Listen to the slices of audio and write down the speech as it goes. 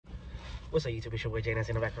What's up, YouTube? It's your boy Jay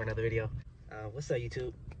Nancy in the back for another video. What's up,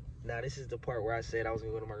 YouTube? Now, this is the part where I said I was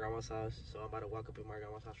gonna go to my grandma's house. So I'm about to walk up in my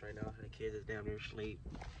grandma's house right now. The kids is damn near asleep.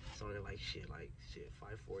 It's only like shit,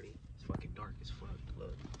 5:40. It's fucking dark as fuck.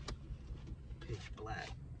 Look, pitch black.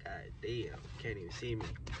 God damn, can't even see me.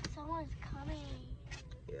 Someone's coming.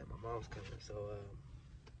 Yeah, my mom's coming. So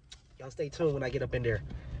y'all stay tuned when I get up in there.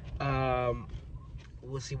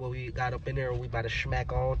 We'll see what we got up in there. We about to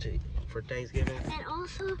smack on for Thanksgiving. And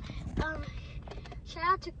also, shout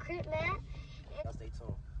out to Crit Matt. Y'all stay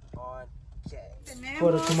tuned. On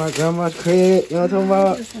put it to my grandma's crib. You know what I'm talking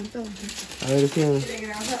about? A ver si.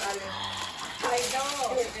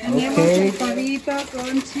 Tenemos pavito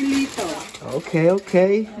con chilito.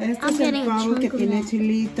 Okay. Este es el pavo que tiene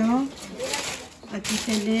chilito. Aquí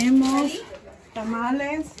tenemos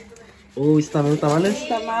tamales. Uy, ¿también tamales?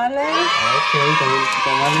 Tamales. Okay, también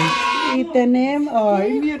tamales. Y tenemos,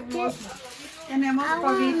 ay, mi hermoso. Tenemos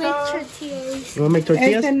pavito. ¿No make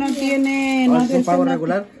tortillas? Este no tiene. ¿Es No, un este pavo no-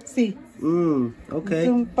 regular? Sí. Okay. Es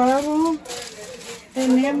un pavo.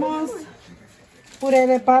 Tenemos puré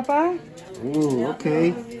de papa.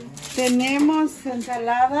 Okay. Tenemos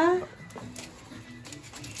ensalada.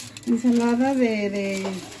 Ensalada de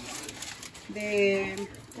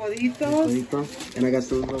coditos. And I got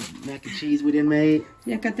some little mac and cheese we didn't make.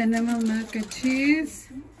 Y acá tenemos mac and cheese.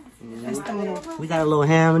 Es todo. We got a little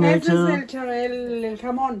ham in there Este too. es el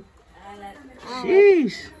jamón.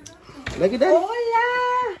 Sheesh. Look at that.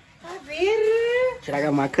 Hola. A ver. Shit, I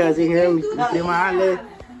got my cousin here.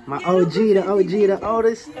 My OG, the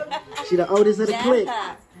oldest. She the oldest of the clique.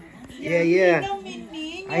 Yeah.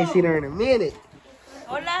 I ain't seen her in a minute.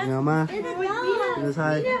 Hola. You know, ma? That's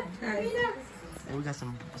how and we got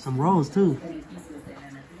some rolls too.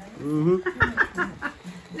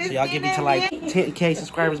 So y'all get me to like 10K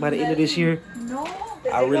subscribers by the end of this year.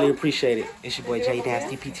 I really appreciate it. It's your boy Jay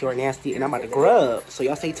Nasty, PTR Nasty, and I'm about to grub. So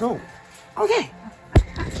y'all stay tuned. Okay.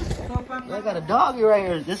 I got a doggy right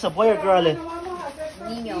here. This a boy or girl?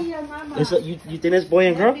 Niño. It's a, you think it's boy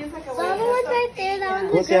and girl? The other one's right there. That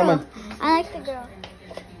 ¿Cómo one's se the girl. llaman? I like the girl.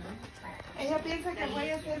 Ella piensa que voy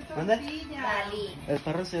a hacer ¿Dónde? tortilla. El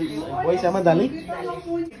perro el boy se llama Dalí.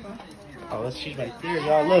 Oh, she's right there,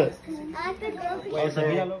 y'all. Look. I like the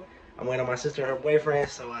girl. I'm waiting on my sister and her boyfriend,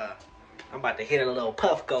 so I'm about to hit a little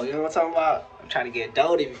puff go. You know what I'm talking about? I'm trying to get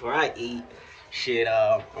doty before I eat. Shit,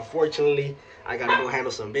 unfortunately, I gotta go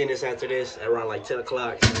handle some business after this at around like 10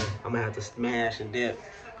 o'clock. So I'm gonna have to smash and dip.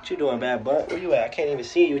 What you doing, bad butt? Where you at? I can't even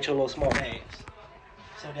see you with your little small hands.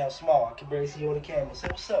 So damn small. I can barely see you on the camera. Say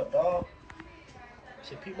what's up, dog.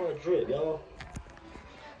 Shit, people are drip, y'all.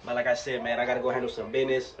 But like I said, man, I gotta go handle some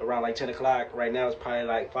business around like 10 o'clock. Right now it's probably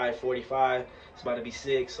like 5:45. It's about to be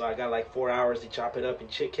 6, so I got like 4 hours to chop it up and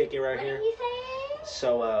kick it right here.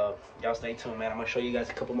 So y'all stay tuned, man. I'm gonna show you guys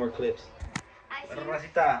a couple more clips. Pero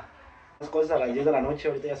racita, las cosas a las 10 de la noche,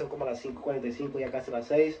 ahorita ya son como las 5:45, ya casi las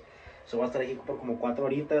 6. So voy a estar aquí por como 4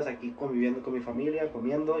 horitas, aquí conviviendo con mi familia,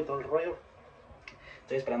 comiendo y todo el rollo.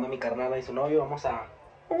 Estoy esperando a mi carnal y su novio. Vamos a...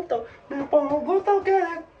 Juntos, me pongo toque.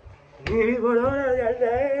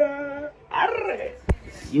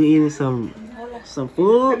 You eating some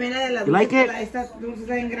food? You like it? Esta dulce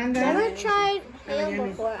está en grande. Never tried ham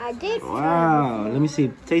before. I did. Wow, let me see.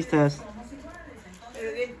 Taste test.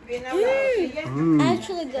 Bien abladilla.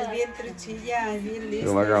 Actually good. Bien truchilla, bien lista.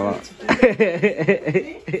 Oh my God.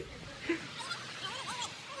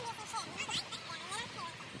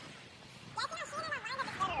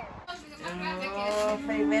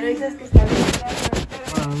 Primero dices que está bien.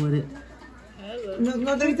 With it.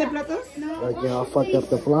 ¿No te viste platos? Like y'all fucked up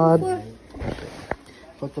the flan.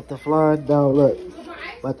 Fucked up the flan. Now look,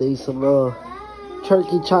 about to eat some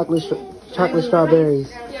turkey chocolate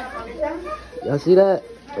strawberries. Y'all see that?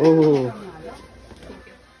 Oh,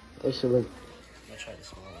 that should look. I'm gonna try this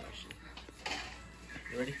small one.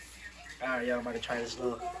 You ready? All right, y'all. I'm about to try this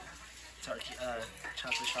little turkey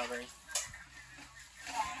chocolate strawberry.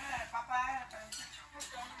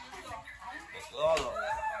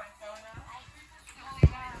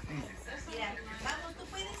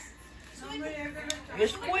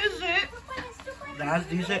 Exquisite. That's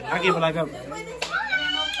decent. I give it like a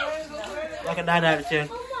 9 out of 10.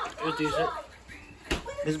 It's decent.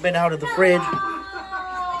 It's been out of the fridge.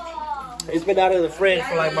 It's been out of the fridge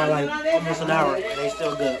for like almost an hour, and it's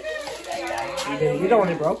still good. You don't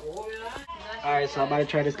want it, bro. All right, so I'm about to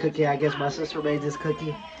try this cookie. I guess my sister made this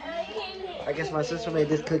cookie.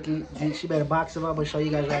 She made a box of them. I'm gonna show you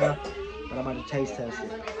guys right now. But I'm about to taste test it.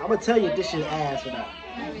 I'm gonna tell you if this shit ass or not.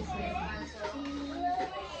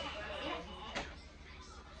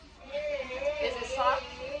 Is it soft?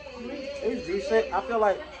 It's decent. I feel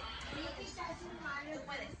like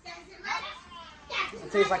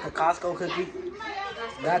It tastes like a Costco cookie.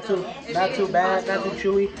 Not too bad, not too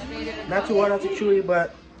chewy. Not too hard, not too chewy,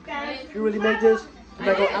 but if you really make this,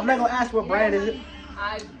 I'm not gonna ask what brand is it.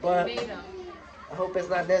 But I hope it's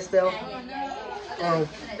not Nestle. The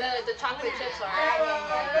chocolate chips are.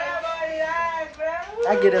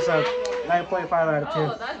 I give this a 9.5 out of 10.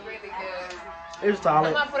 Oh, that's really good. It's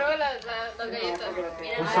solid. Mamá, prueba las galletas.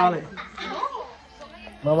 It's solid.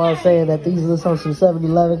 My mom's saying that these are some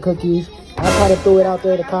 7-Eleven cookies. I kind of threw it out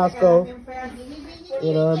there to Costco.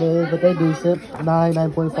 You know what I mean? But they decent.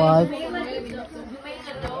 9.5.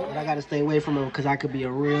 But I gotta stay away from them because I could be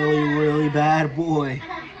a really, really bad boy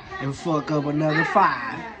and fuck up another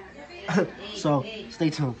 5. So stay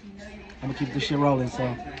tuned. I'm gonna keep this shit rolling.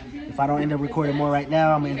 So if I don't end up recording more right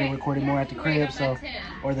now, I'm gonna end up recording more at the crib,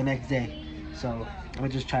 or the next day. So I'm gonna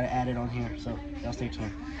just try to add it on here. So y'all stay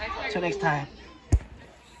tuned. Till next time.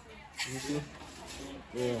 Let me see.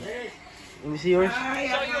 Yeah. Let me see yours.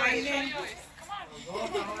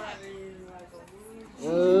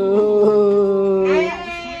 Oh.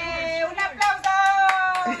 ¡Un aplauso!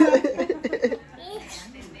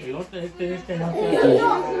 Look at this dog.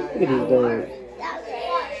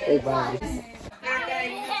 Hey, Bobby.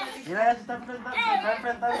 Mira, ya se está enfrentando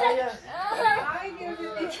a ellas.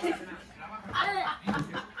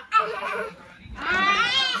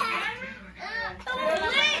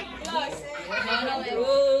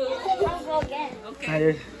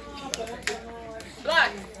 Okay.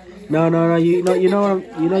 No. You know,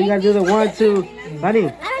 you gotta do the 1, 2. Honey. I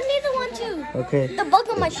don't need the 1, 2. Okay. The bug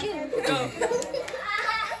on my shoe.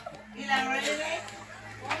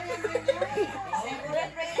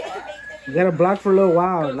 You gotta block for a little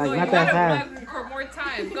while, like not that fast. For more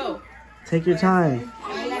time, go. Take your time.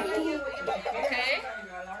 Okay.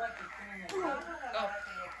 Go.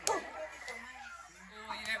 Oh,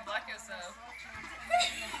 you gotta block yourself.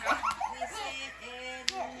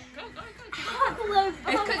 Go.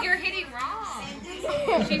 It's because you're hitting wrong.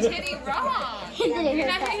 She's hitting wrong. You're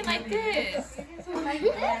not hitting like this.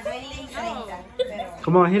 No.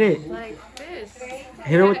 Come on, hit it. Like this.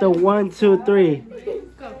 Hit her with the 1, 2, 3.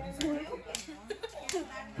 Go.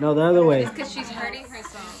 No, the other way. It's because she's hurting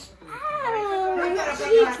herself.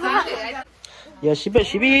 Yeah, she be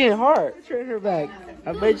hitting hard. Turn her back.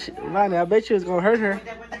 I bet you it's gonna hurt her.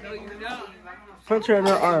 No, you don't. Punch her in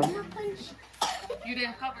her arm. You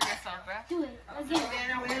didn't cover yourself, bruh. Do it.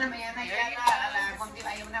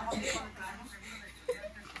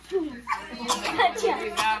 You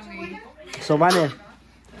got me. So, Vane,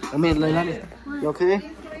 Leilani, you okay?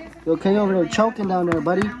 You okay over there choking down there,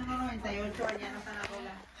 buddy?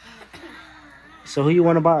 So, who you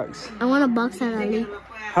want to box? I want a box at Ali.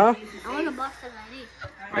 Huh? I want a box at Ali.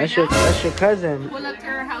 That's your cousin. Pull up to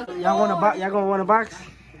her house. Y'all gonna want to box?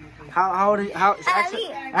 How old? Ali,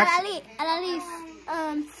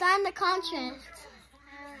 sign the contract.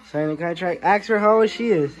 Sign the contract. Ask her how old she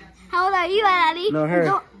is. How old are you, Ali? No,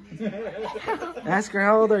 her. Ask her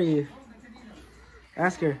how old are you?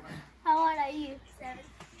 Ask her. How old are you?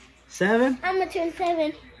 7? I'm gonna turn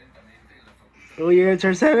 7. Oh, you're gonna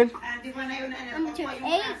turn 7? I'm gonna turn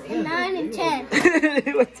 8, and 9, and 10.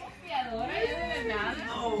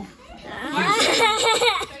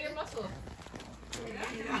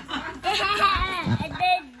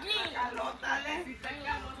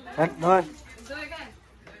 No. Do it again.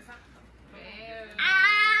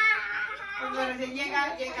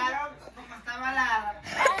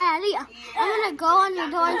 Ali, I'm gonna go on your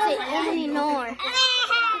door and say only Nor.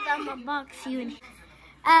 Because I'm gonna box you.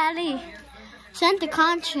 Ali, send the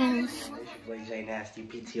contracts. Blake J Nasty,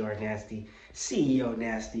 PTR Nasty, CEO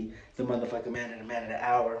Nasty, the motherfucking man of the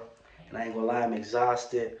hour. And I ain't gonna lie, I'm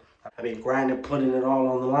exhausted. I've been grinding, putting it all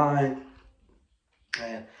on the line.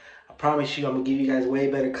 And I promise you, I'm gonna give you guys way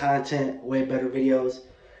better content, way better videos.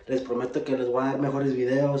 Les prometo que les voy a dar mejores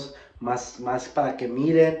videos, más para que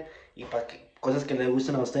miren y para que cosas que les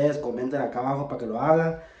gusten a ustedes, comenten acá abajo para que lo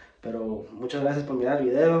haga. Pero muchas gracias por mirar el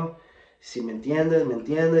video. Si me entiendes, me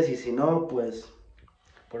entiendes. Y si no, pues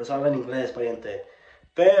por eso hablo en inglés, pariente.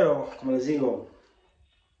 Pero, como les digo,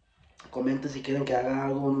 comenten si quieren que haga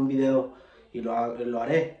algo en un video y lo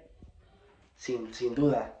haré. Sin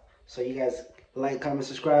duda. So you guys like, comment,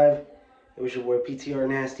 subscribe. It was your boy PTR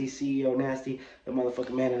Nasty, CEO Nasty, the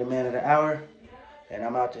motherfucking man of the hour. And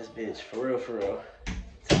I'm out this bitch. For real, for real.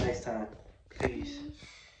 Till next time. Peace.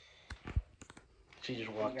 She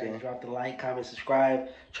just walked in. Drop the like, comment, subscribe.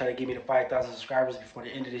 Try to get me to 5,000 subscribers before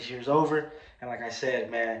the end of this year's over. And like I said,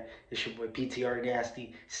 man, it's your boy PTR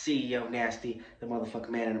Nasty, CEO Nasty, the motherfucking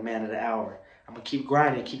man of the hour. I'm gonna keep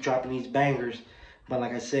grinding, keep dropping these bangers. But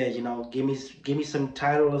like I said, you know, give me some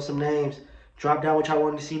title of some names. Drop down what y'all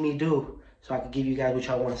want to see me do. so I can give you guys what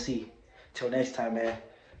y'all want to see. Till next time, man.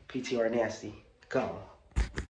 PTR Nasty. Gone.